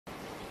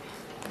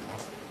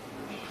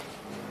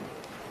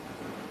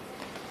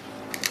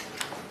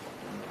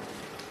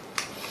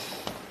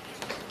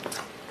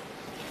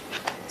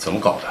怎么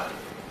搞的？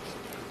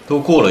都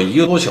过了1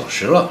个多小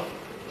时了。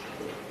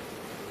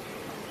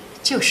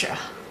就是啊，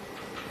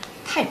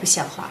太不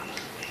像话了。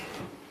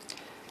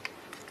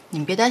你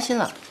们别担心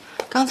了，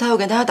刚才我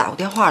给大家打过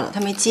电话了，他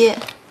没接，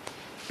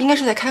应该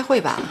是在开会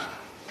吧？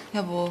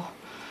要不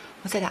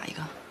我再打一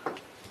个。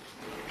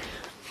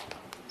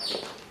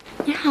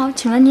你好，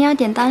请问您要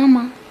点单了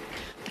吗？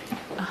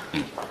啊，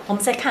我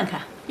们再看看，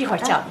一会儿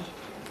叫你。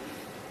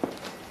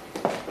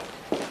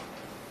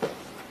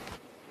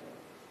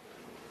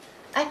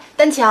哎，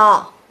丹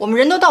乔，我们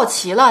人都到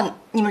齐了，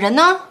你们人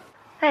呢？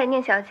哎，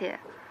宁小姐，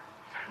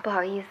不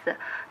好意思，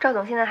赵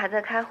总现在还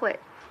在开会，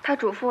他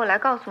嘱咐我来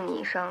告诉你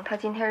一声，他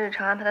今天日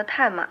程安排的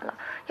太满了，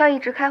要一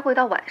直开会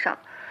到晚上，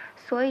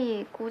所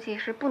以估计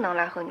是不能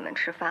来和你们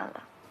吃饭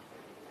了。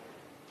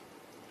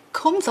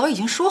可我们早已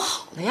经说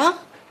好了呀。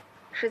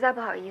实在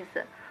不好意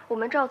思，我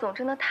们赵总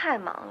真的太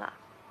忙了。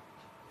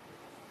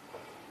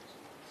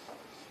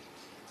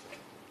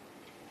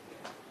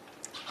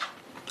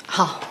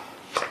好，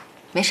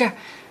没事，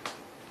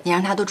你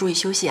让他多注意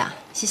休息啊，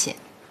谢谢。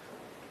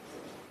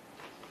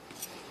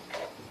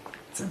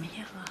怎么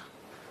样啊？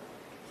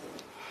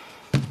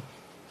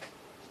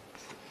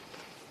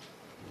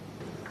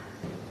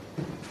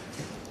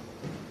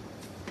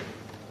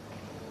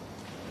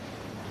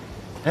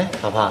哎，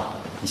老婆，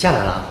你下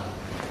来了。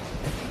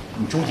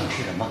你中午想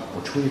吃什么？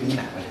我出去给你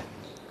买回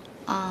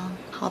来。啊，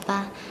好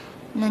吧，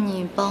那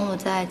你帮我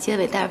在街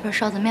尾带着份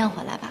臊子面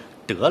回来吧。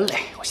得嘞，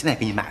我现在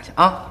给你买去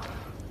啊。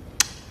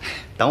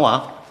等我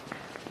啊。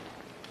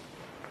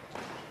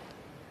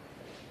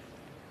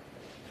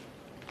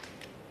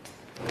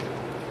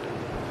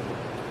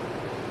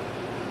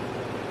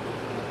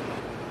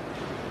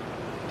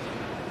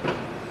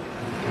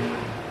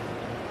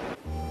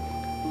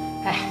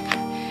哎，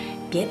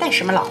别戴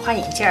什么老花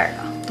眼镜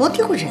了，多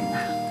丢人呐！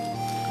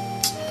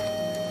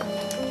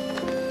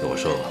跟我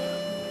说，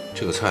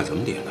这个菜怎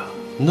么点的？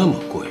那么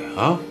贵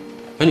啊！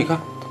哎，你看，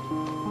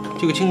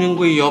这个清蒸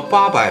桂鱼要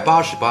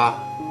888，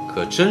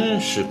可真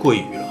是桂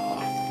鱼了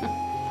啊！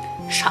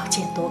少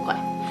见多怪，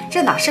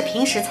这哪是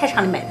平时菜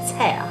场里买的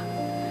菜啊？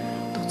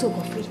都坐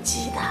过飞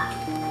机的。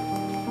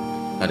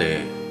那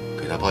得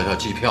给他报一下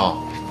机票。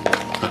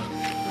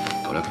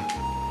我来看。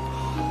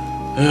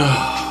哎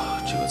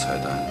呀，这个菜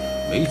单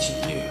没几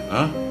页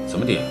啊，怎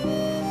么点？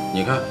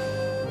你看，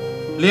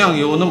量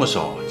又那么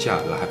少，价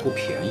格还不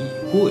便宜，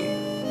贵。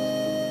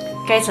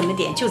该怎么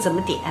点就怎么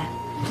点。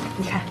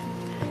你看，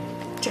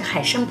这个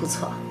海参不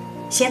错，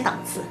显档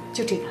次，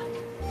就这个。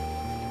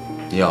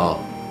你要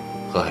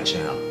喝海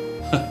参啊？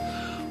哼，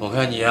我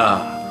看你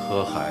呀，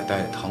喝海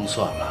带汤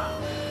算了。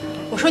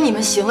我说你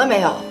们行了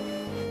没有？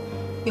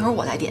一会儿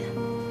我来点，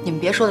你们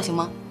别说了行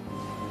吗？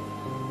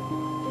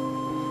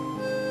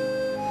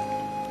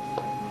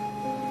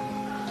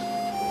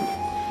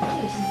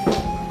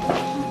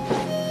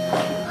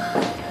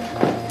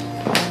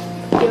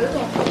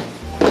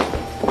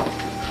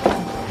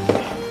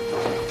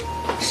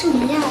是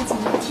你呀，怎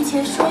么不提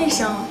前说一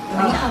声？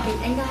我一号给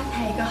人家安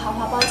排一个豪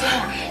华包间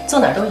呀。坐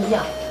哪儿都一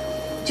样，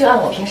就按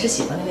我平时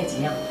喜欢的那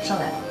几样上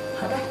来吧。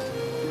好的。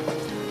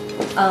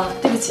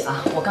对不起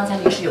啊，我刚才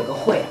临时有个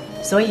会，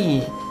所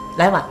以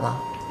来晚了。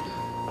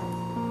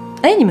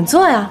哎，你们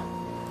坐呀，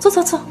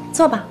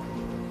坐吧。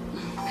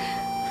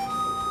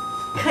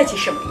客气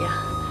什么呀？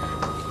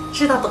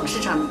知道董事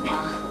长你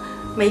忙，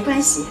没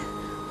关系，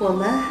我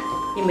们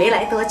也没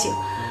来多久，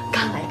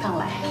刚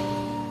来。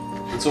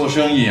做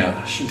生意啊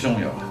是重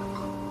要，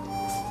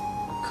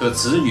可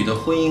子女的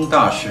婚姻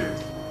大事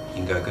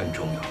应该更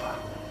重要吧？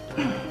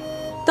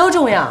都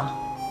重要。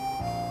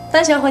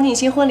丹霞和宁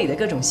馨婚礼的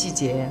各种细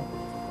节，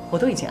我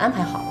都已经安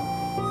排好了。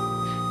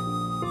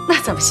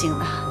那怎么行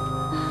呢？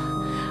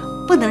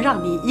不能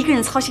让你一个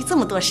人操心这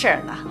么多事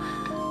儿呢。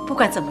不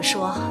管怎么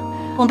说，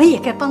我们也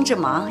该帮着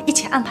忙，一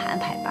起安排安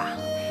排吧。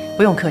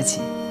不用客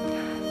气，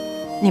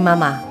宁妈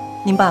妈、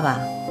宁爸爸，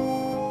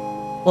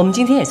我们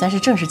今天也算是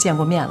正式见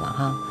过面了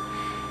哈。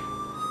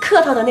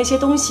客套的那些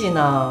东西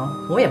呢，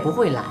我也不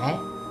会来。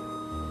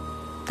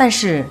但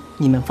是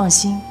你们放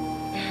心，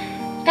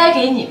该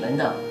给你们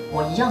的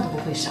我一样都不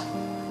会少。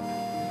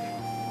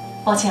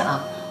抱歉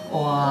啊，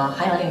我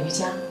还要练瑜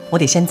伽，我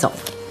得先走。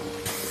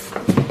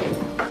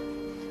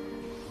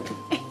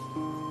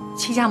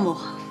亲家母，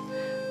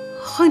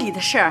婚礼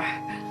的事儿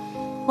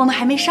我们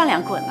还没商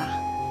量过呢。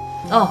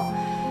哦，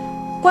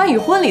关于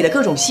婚礼的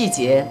各种细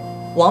节，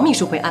王秘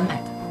书会安排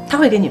的，他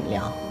会跟你们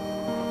聊。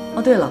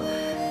哦，对了，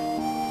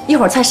一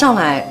会儿菜上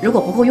来，如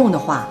果不够用的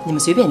话，你们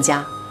随便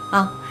加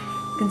啊，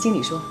跟经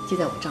理说记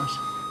在我账上。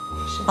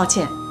抱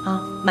歉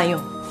啊，慢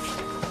用。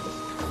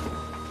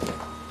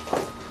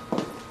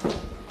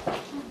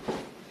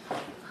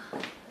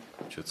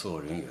这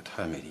做人也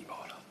太没礼貌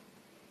了，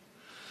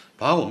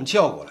把我们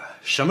叫过来，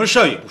什么事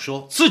儿也不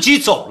说，自己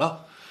走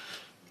了，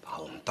把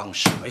我们当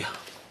什么呀？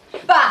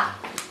爸，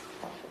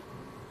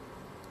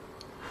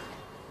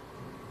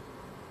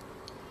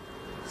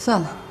算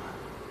了，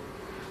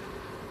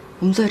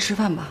我们坐下吃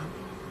饭吧。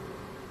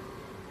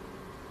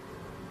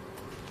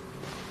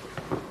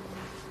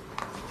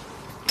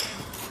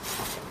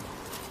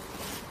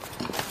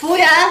服务服务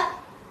员，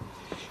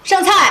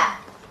上菜。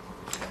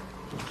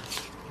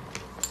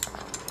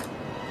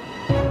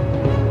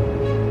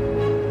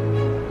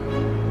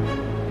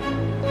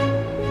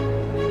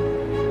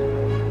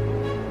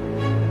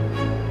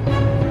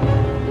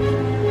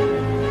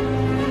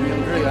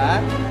应志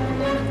远，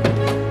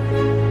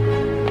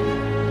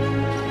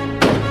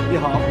你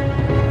好，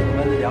我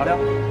们聊聊，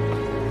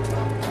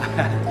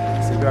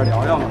随便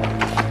聊聊嘛。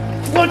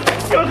我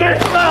就给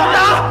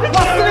打！往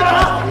死里打！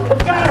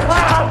干啥？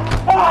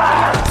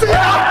死呀！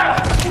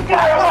干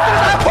啥？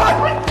快！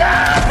干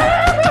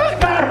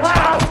啥？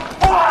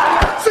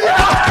死呀！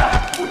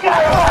干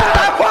啥？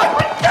快！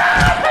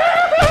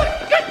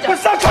快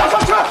上车！上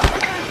车！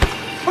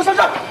快上车！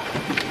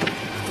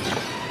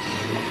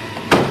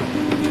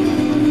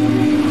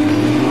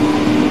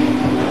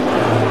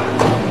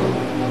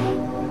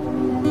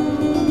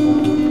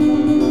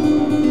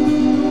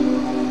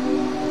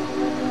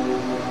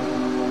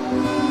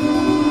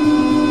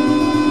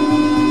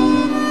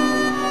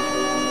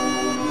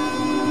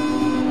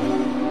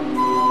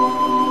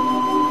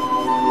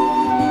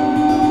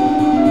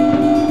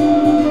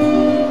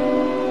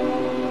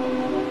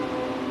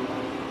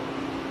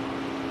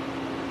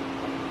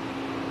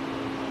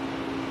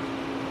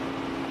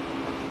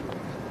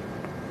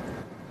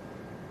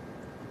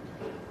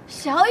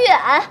小远，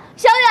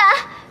小远，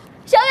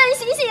小远，你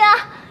醒醒啊！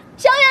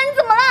小远，你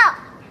怎么了？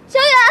小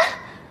远，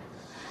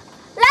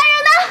来人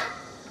呐！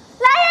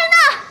来人呐！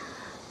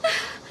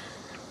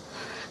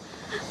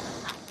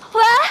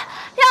喂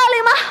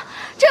，120吗？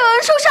这有人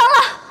受伤了，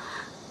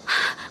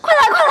快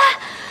来，快来！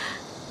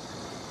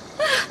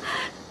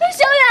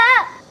小远，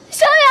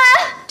小远，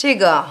这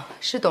个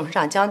是董事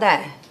长交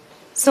代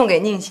送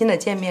给宁馨的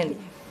见面礼，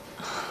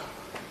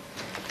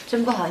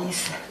真不好意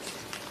思。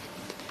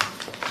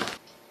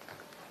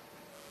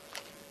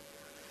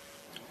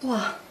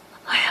哇，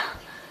哎呀，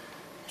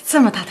这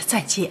么大的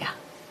钻戒啊，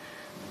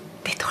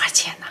得多少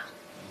钱呢？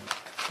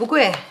不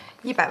贵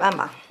，100万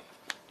吧。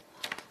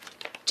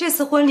这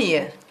次婚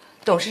礼，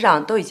董事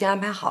长都已经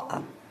安排好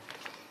了，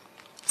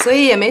所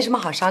以也没什么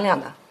好商量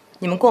的。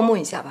你们过目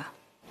一下吧。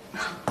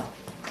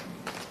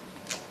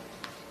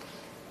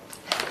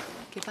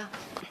给爸。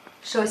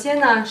首先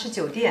呢是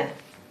酒店，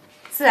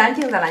自然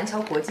定在蓝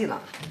桥国际了，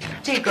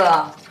这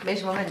个没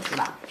什么问题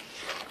吧？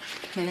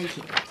没问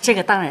题，这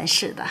个当然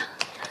是的。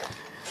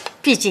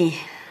毕竟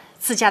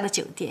自家的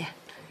酒店，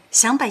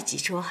想摆几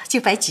桌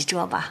就摆几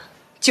桌吧。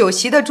酒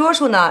席的桌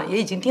数呢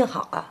也已经定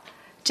好了，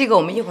这个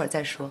我们一会儿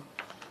再说。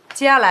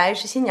接下来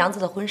是新娘子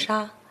的婚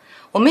纱，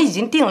我们已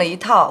经订了一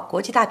套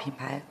国际大品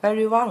牌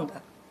Very One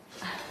的。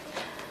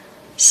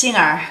馨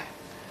儿，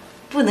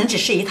不能只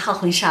是一套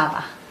婚纱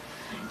吧，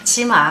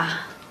起码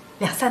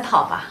2、3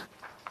套吧。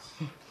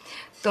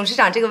董事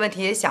长这个问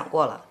题也想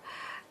过了，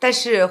但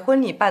是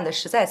婚礼办得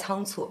实在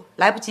仓促，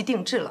来不及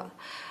定制了。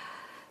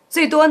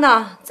最多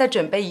呢，再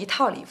准备1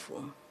套礼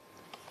服。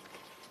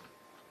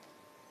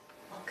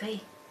可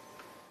以。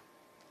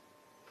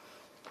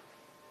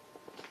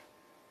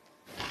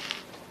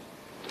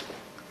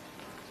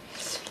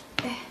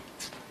哎，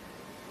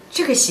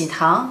这个喜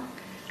糖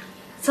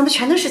怎么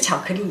全都是巧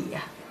克力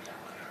呀？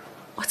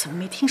我怎么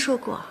没听说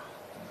过？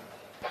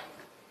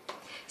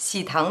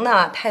喜糖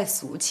呢太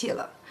俗气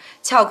了，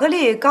巧克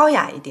力高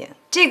雅一点。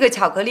这个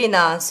巧克力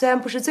呢虽然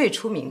不是最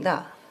出名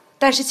的，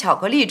但是巧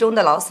克力中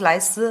的劳斯莱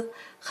斯。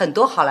很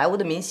多好莱坞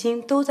的明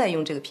星都在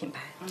用这个品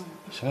牌。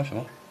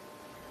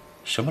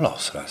什么劳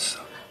斯莱斯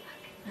啊？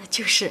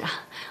就是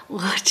啊，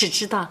我只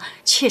知道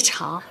雀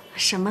巢、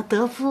什么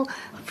德芙、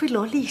菲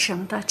罗丽什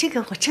么的，这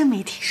个我真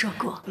没听说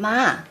过。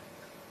妈，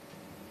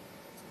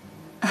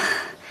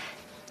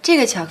这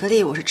个巧克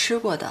力我是吃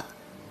过的，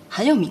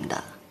很有名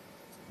的，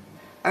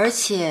而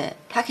且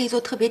它可以做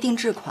特别定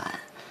制款。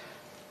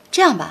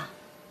这样吧，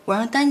我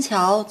让丹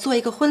乔做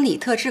一个婚礼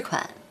特制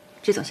款，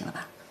这总行了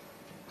吧？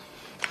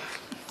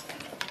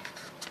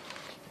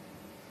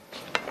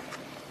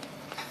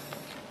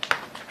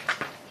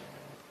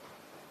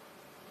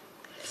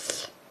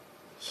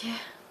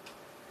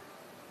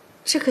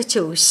这个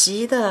酒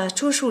席的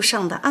桌数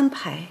上的安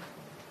排，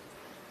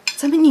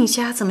咱们宁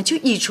家怎么就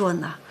1桌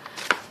呢？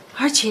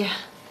而且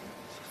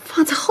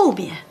放在后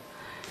面，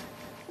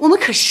我们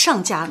可是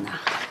上家呢。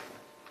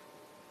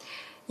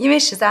因为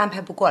实在安排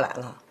不过来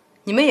了。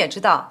你们也知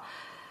道，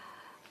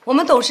我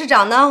们董事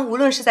长呢，无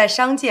论是在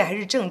商界还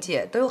是政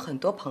界，都有很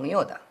多朋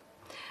友的。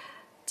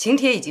请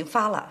帖已经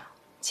发了，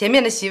前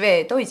面的席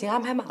位都已经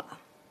安排满了。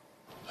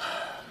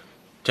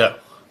这样，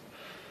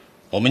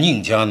我们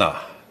宁家呢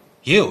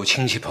也有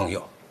亲戚朋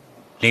友，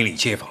邻里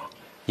街坊，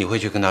你回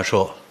去跟他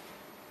说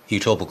，1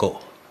桌不够，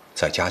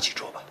再加几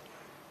桌吧。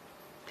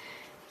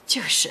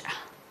就是啊，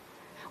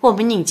我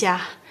们宁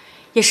家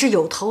也是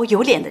有头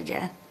有脸的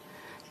人，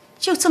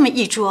就这么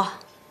1桌，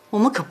我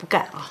们可不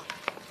敢啊。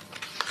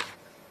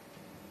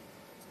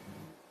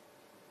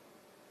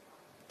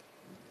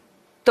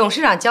董事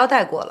长交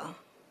代过了，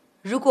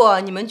如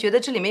果你们觉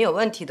得这里面有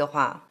问题的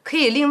话，可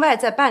以另外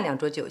再办2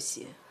桌酒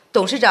席，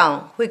董事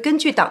长会根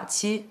据档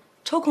期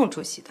抽空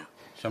出席的。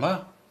什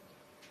么？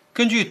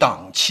根据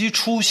档期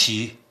出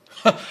席？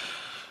哼，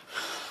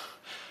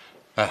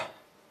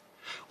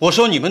我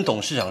说你们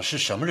董事长是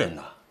什么人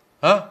呢？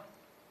啊，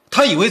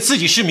他以为自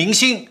己是明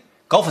星，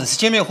搞粉丝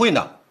见面会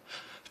呢，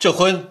这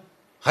婚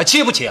还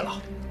结不结了？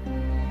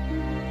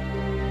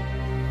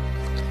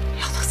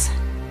老头子，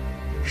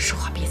说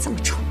话别这么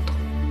冲动。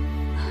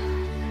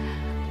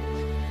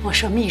我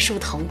说秘书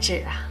同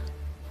志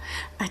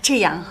啊，这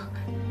样，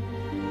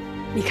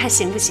你看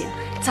行不行？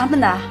咱们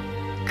呢，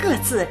各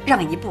自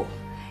让一步，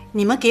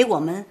你们给我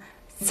们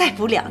再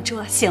补2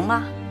桌，行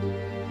吗？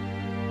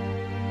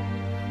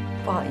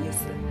不好意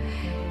思，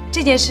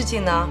这件事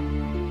情呢，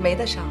没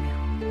得商量。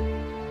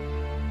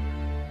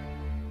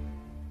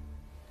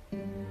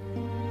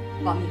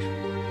王秘书，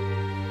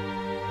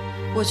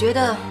我觉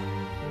得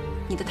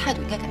你的态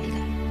度应该改一改。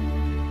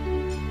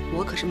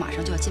我可是马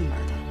上就要进门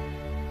的，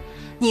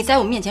你在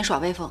我面前耍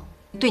威风，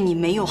对你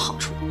没有好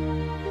处。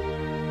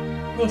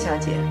宁小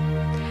姐，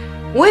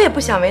我也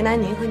不想为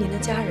难您和您的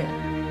家人，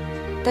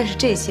但是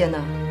这些呢，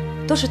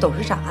都是董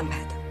事长安排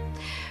的。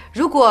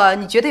如果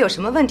你觉得有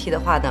什么问题的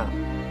话呢，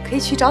可以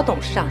去找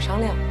董事长商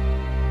量。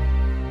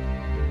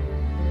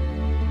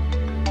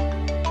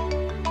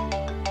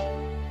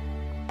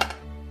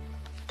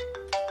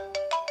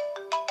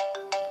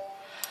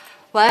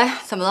喂，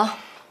怎么了？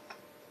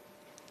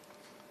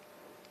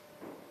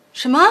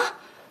什么？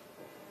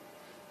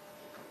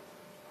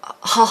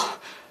好，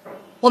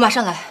我马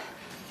上来。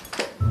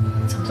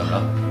怎么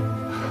了？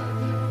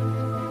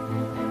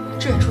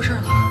志远出事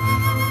了，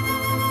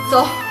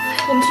走，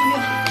我们去医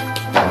院。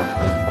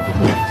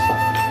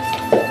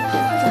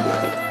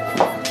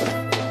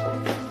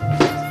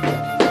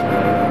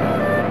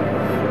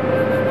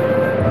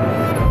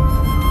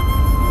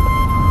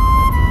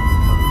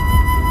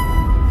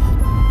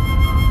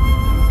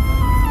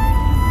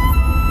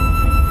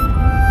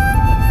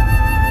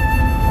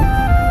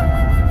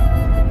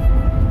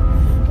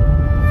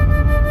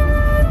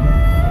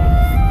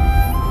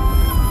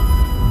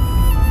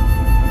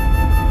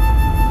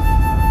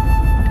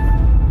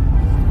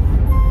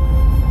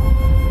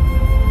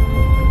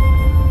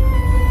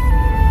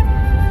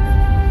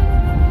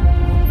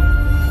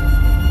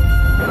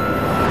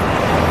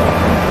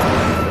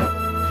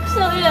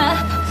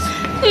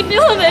一定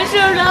会没事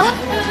的。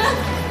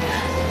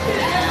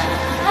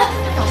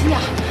小心点，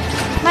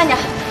慢点。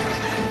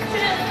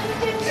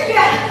志远，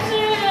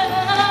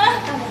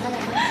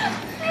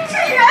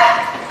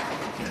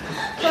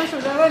专属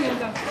在外面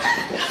等。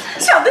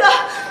小德，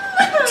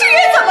志远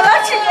怎么了？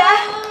志远，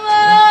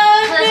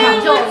他在抢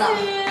救呢。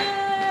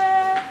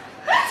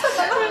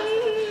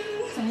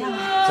怎么样啊？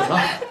怎么了？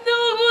都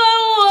怪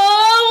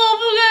我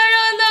不该让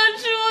他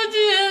出去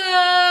啊！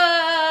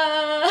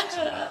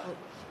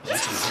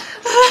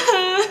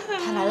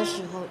他来的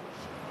时候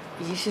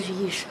已经失去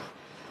意识了。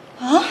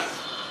啊？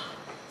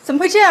怎么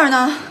会这样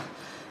呢？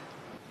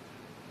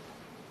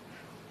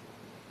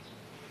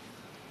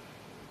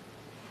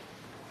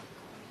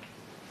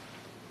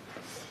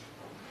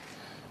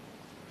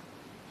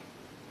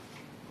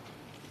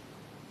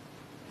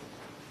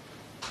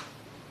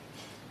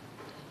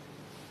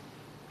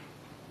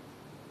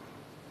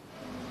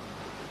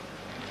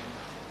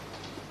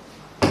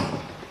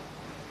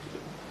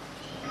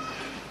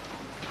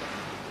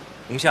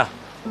宁夏，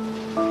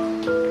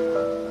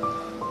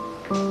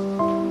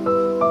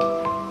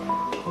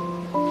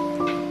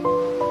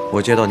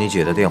我接到你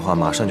姐的电话，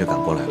马上就赶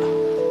过来了。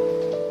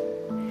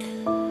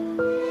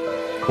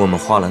我们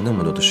花了那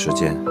么多的时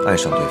间爱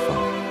上对方，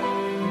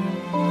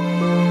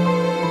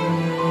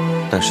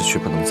但是却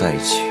不能在一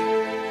起。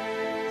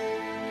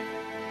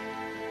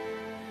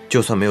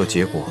就算没有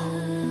结果，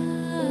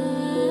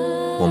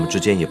我们之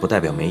间也不代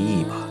表没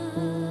意义吧？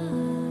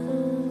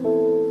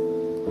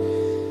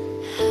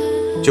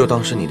就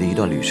当是你的一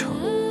段旅程，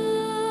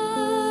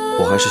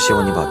我还是希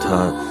望你把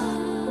它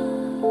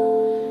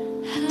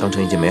当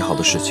成一件美好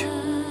的事情。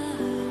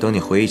等你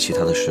回忆起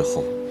它的时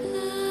候，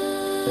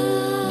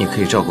你可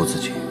以照顾自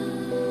己，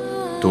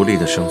独立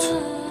的生存，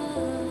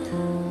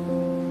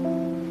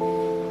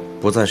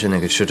不再是那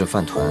个吃着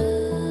饭团、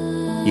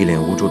一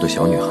脸无助的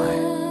小女孩。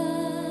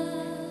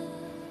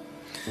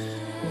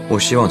我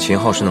希望秦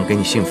昊是能给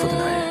你幸福的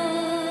男人。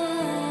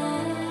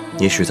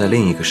也许在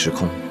另一个时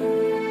空，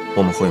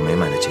我们会有美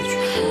满的结局。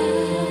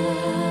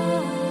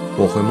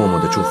我会默默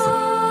地祝福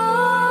你。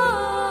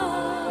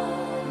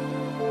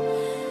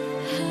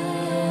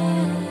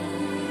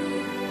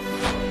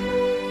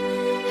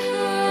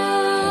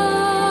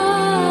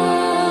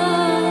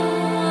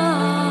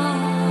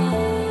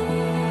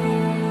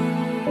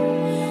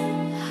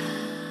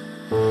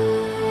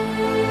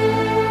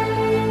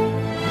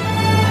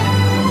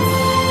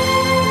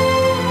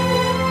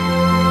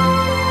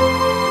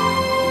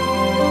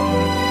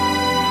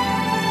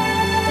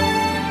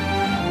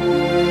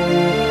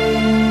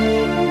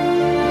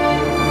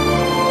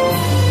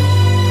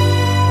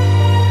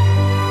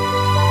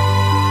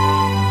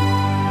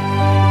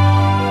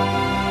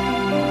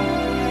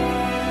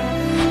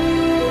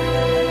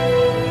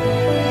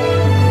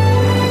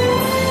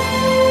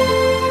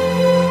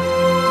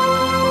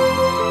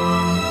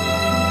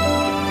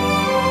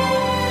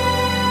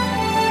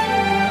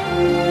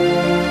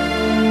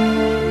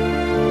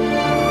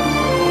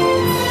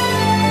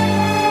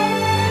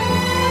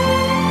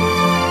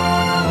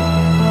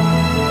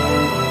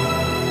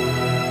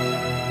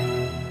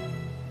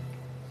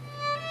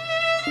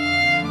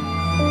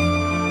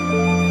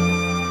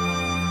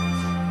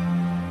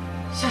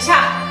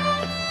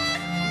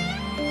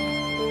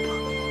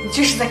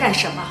干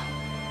什么？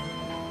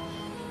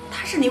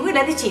他是你未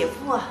来的姐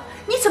夫啊，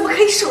你怎么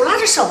可以手拉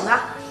着手呢？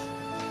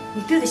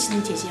你对得起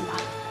你姐姐吗？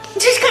你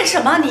这是干什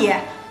么你？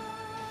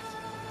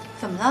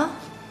怎么了？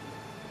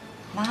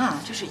妈，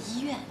这是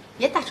医院，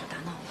别大吵大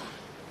闹的。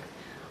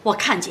我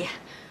看见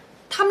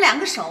他们两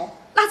个手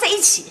拉在一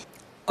起。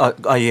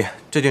阿姨，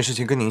这件事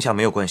情跟宁夏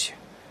没有关系。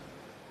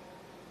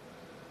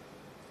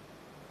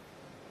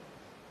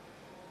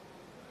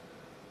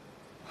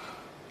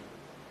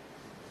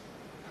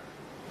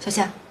小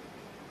夏，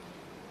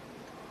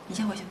你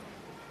先回去。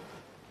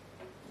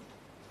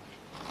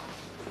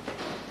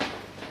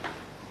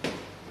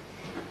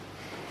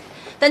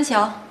丹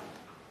乔，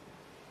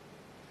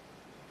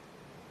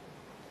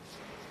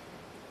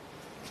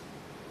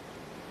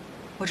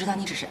我知道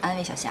你只是安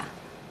慰小夏，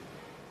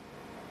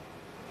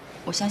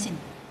我相信你。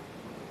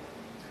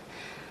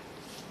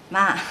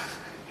妈，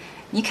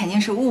你肯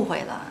定是误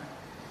会了，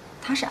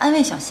他是安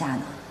慰小夏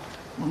呢。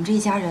我们这一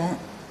家人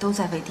都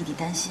在为弟弟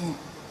担心。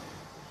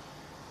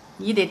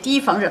你得提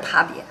防着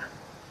他点，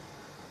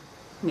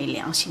没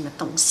良心的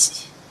东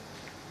西！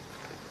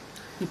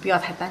你不要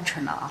太单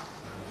纯了啊！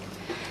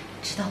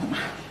知道了，妈，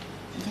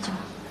你先去吧。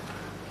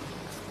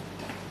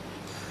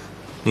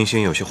宁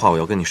心，有些话我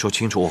要跟你说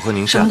清楚。我和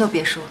宁夏什么都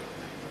别说。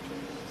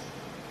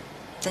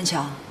丹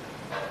乔，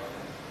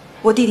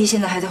我弟弟现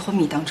在还在昏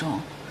迷当中，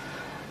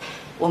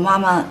我妈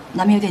妈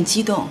难免有点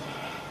激动，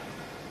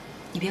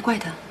你别怪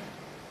他。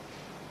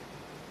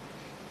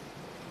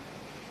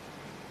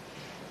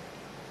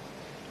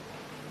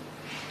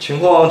情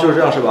况就是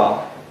这样，是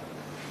吧？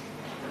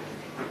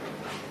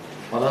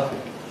好的，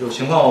有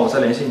情况我再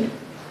联系你。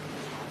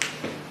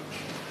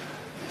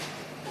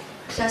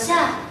小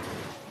夏，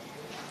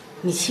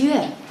米七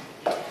月，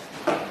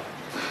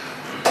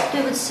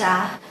对不起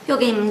啊，又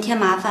给你们添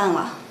麻烦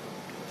了。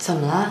怎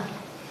么了？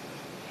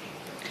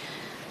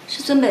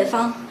是孙北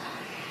方，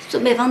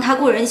孙北方他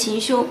故人行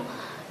凶，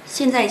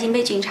现在已经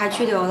被警察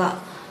拘留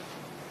了。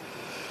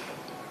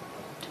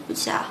对不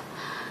起啊，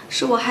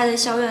是我害的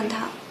小远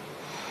他。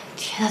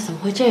天哪，怎么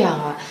会这样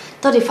啊？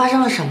到底发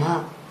生了什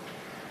么？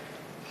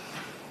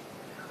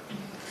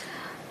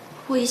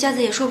我一下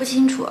子也说不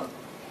清楚。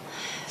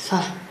算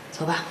了，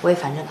走吧，我也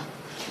烦着呢。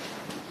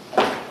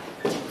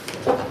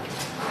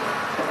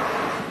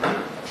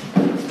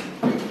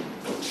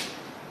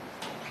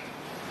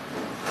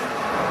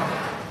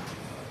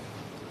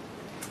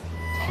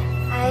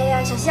哎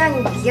呀，小夏，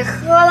你别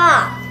喝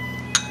了。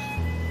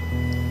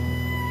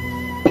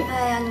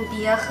哎呀，你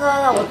别喝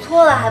了，我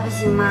错了还不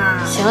行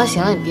吗？行了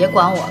行了，你别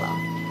管我了。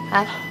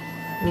哎，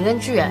你跟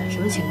志远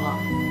什么情况？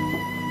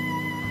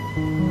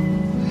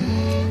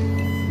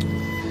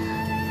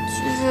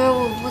其实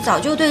我早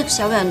就对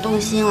小远动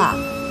心了，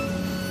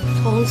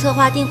从策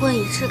划订婚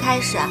仪式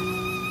开始，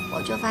我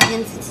就发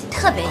现自己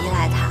特别依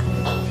赖他。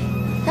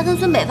他跟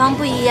孙北方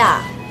不一样，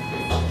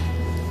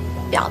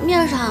表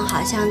面上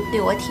好像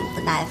对我挺不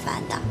耐烦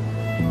的，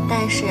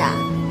但是啊，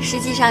实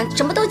际上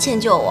什么都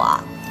迁就我。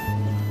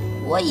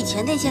我以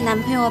前那些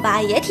男朋友吧，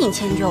也挺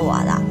迁就我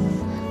的，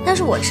但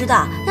是我知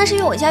道那是因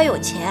为我家有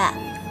钱。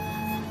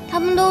他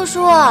们都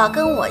说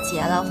跟我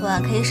结了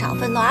婚可以少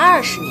奋斗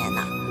20年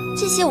呢，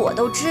这些我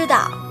都知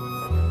道。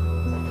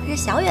可是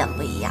小远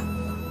不一样，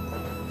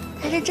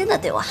他是真的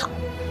对我好。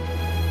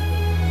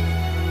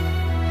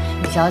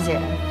米小姐，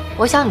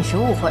我想你是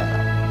误会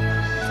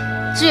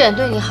了。志远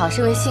对你好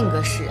是因为性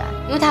格使然，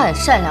因为他很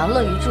善良，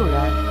乐于助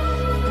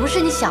人，不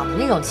是你想的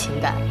那种情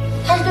感。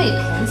他是对你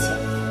同情，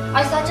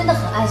而且他真的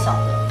很爱小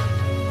德，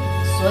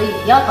所以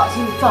你要搞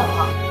清楚状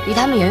况，离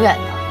他们远远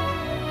的。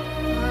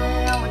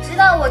哎呀，我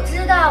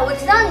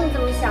知道你怎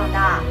么想的，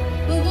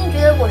你一定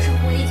觉得我是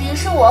狐狸精，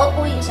是我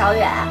勾引小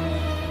远。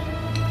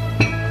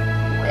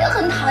我也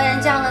很讨厌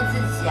这样的自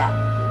己。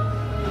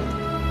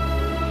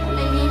我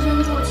内心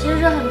深处其实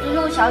是很尊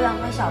重小远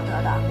和小德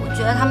的，我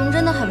觉得他们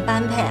真的很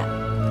般配。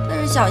但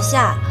是小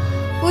夏，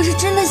我是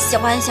真的喜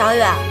欢小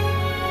远，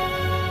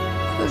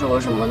可是我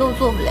什么都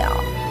做不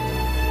了。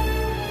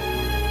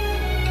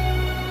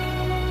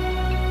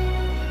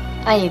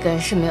爱一个人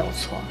是没有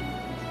错，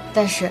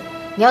但是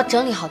你要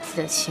整理好自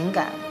己的情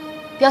感，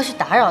不要去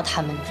打扰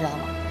他们，你知道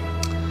吗？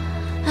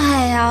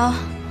哎呀，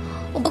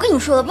我不跟你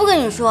说了，不跟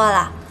你说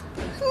了，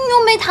你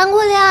又没谈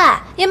过恋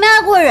爱，也没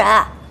爱过人，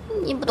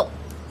你不懂。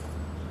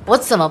我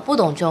怎么不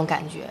懂这种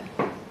感觉？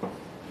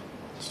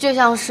就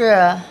像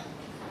是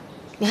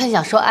你很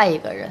想说爱一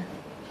个人，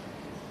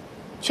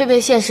却被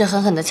现实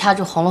狠狠地掐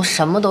住喉咙，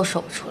什么都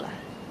说不出来。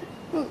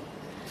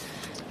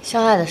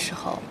相爱的时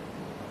候，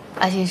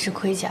爱情是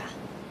盔甲；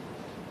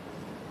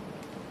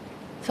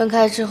分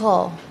开之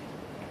后，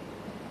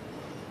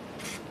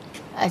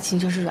爱情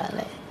就是软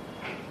肋。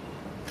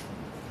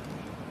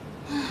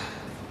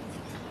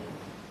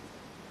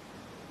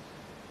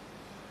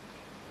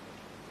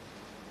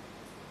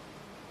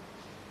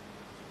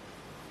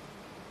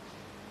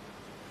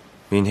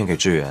明天给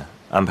志远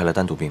安排了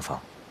单独病房。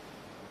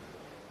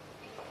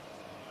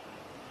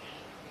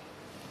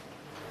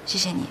谢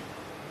谢你，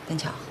丹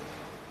乔。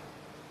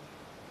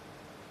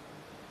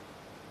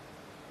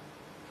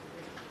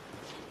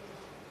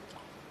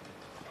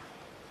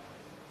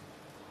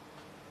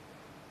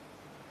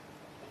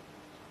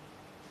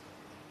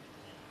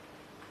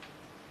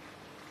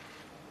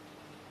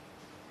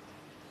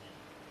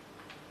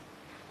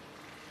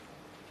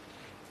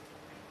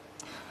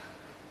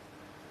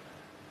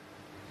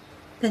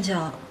蛋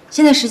巧，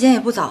现在时间也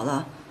不早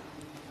了，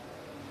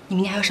你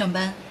明天还要上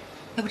班，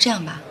要不这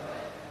样吧，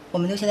我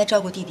们留下来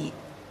照顾弟弟，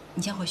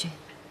你先回去。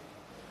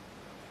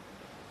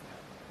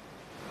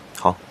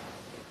好。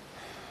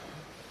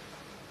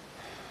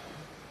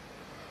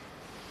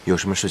有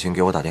什么事情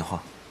给我打电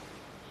话。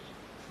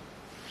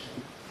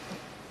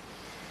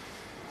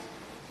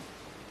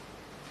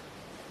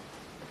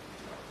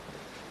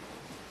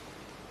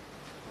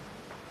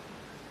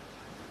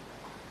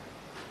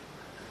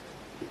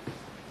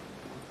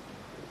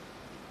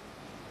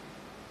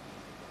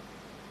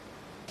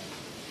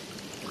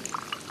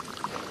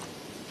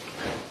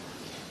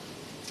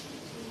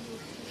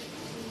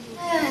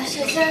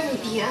小仙儿，你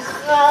别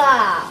喝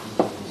了。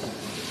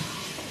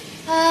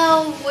哎呀，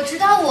我知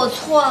道我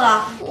错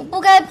了，我不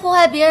该破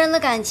坏别人的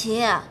感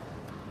情。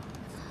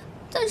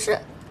但是，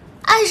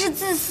爱是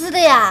自私的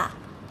呀。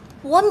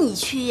我米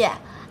去也，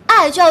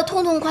爱就要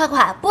痛痛快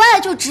快，不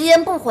爱就直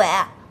言不讳。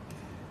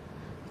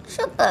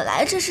这本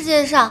来这世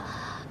界上，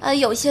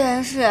有些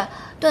人是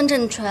段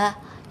正淳，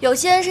有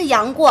些人是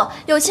杨过，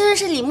有些人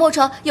是李莫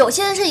愁，有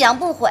些人是杨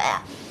不悔。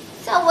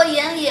在我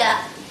眼里，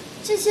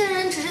这些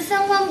人只是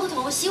三观不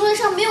同，行为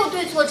上没有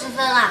对错之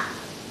分啊，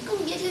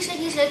更别提谁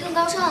比谁更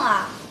高尚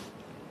了。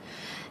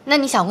那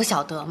你想过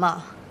小德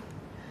吗？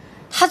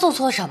他做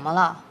错什么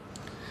了？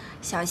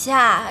小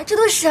夏，这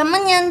都什么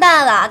年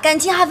代了，感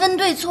情还分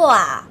对错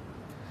啊？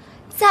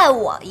在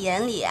我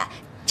眼里，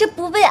这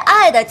不被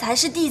爱的才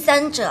是第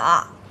三者。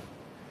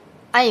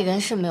爱一个人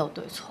是没有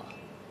对错，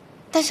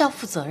但是要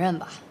负责任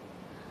吧。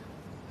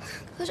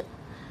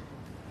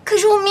可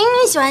是我明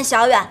明喜欢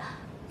小远，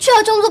却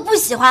要装作不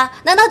喜欢，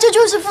难道这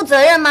就是负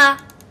责任吗？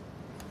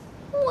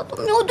我都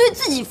没有对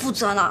自己负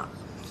责呢，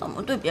怎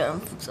么对别人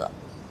负责？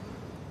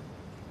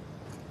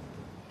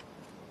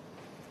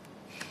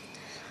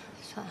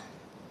算了。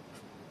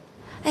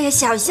哎呀，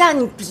小夏，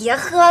你别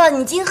喝了，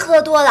你已经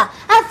喝多了。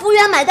哎，服务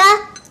员买单。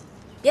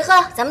别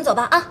喝，咱们走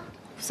吧啊。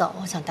不走，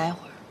我想待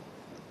会儿。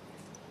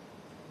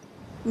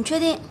你确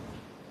定？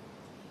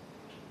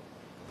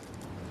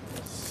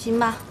行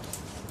吧，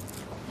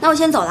那我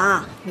先走了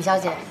啊。李小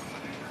姐，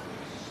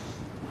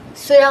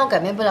虽然我改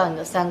变不了你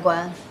的三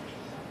观，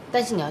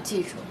但是你要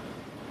记住，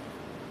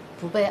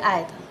不被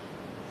爱的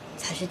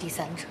才是第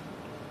三者。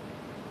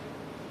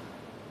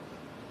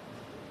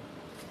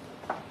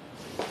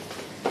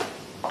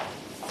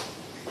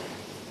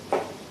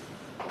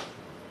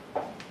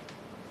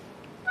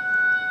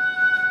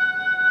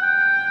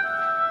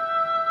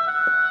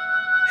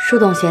树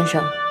洞先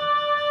生，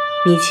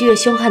米七月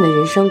凶悍的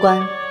人生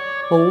观，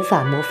我无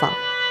法模仿。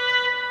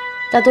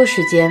大多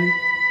时间，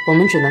我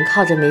们只能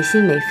靠着没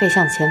心没肺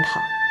向前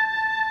跑，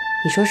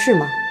你说是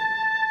吗？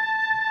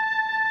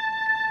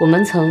我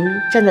们曾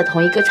站在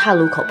同一个岔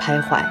路口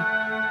徘徊，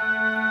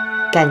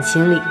感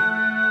情里，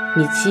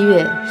米七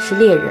月是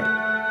猎人，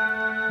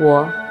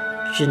我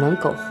只能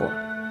苟活。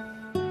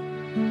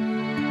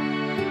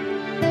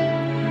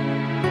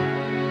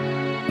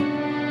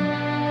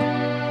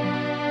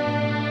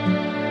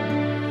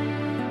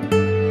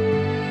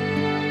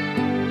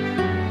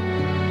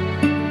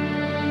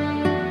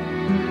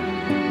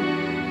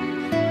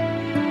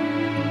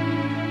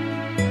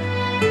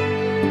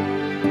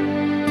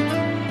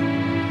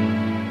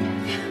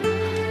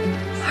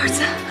儿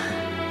子，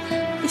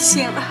你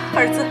醒了，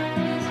儿子。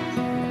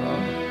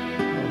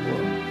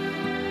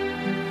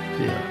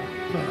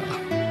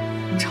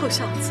臭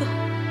小子，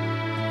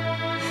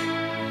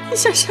你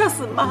想吓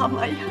死妈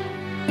妈呀！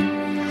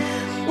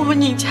我们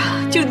宁家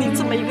就你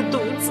这么一个独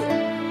子，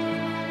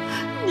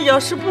你要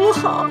是不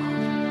好，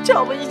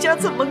叫我们一家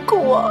怎么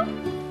过？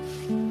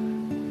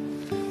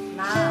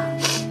妈，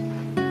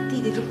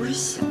弟弟这不是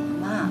醒了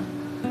吗？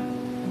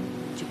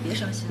就别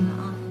伤心了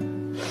啊。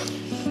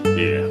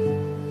爷，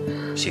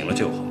醒了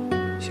就好，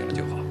醒了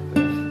就好。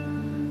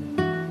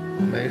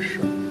没事，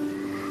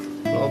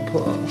老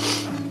婆。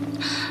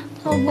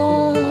老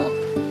公，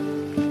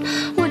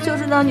我就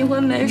知道你会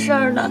没事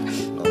的。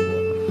老婆，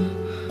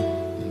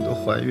你都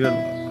怀孕了，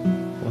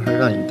我还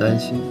让你担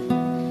心，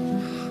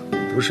我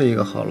不是一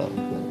个好老公。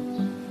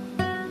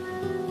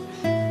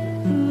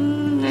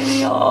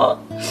没有，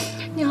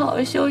你好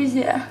好休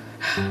息，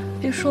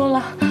别说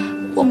了，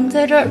我们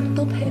在这儿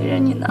都陪着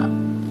你呢。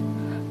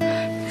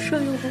睡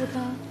就不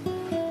大。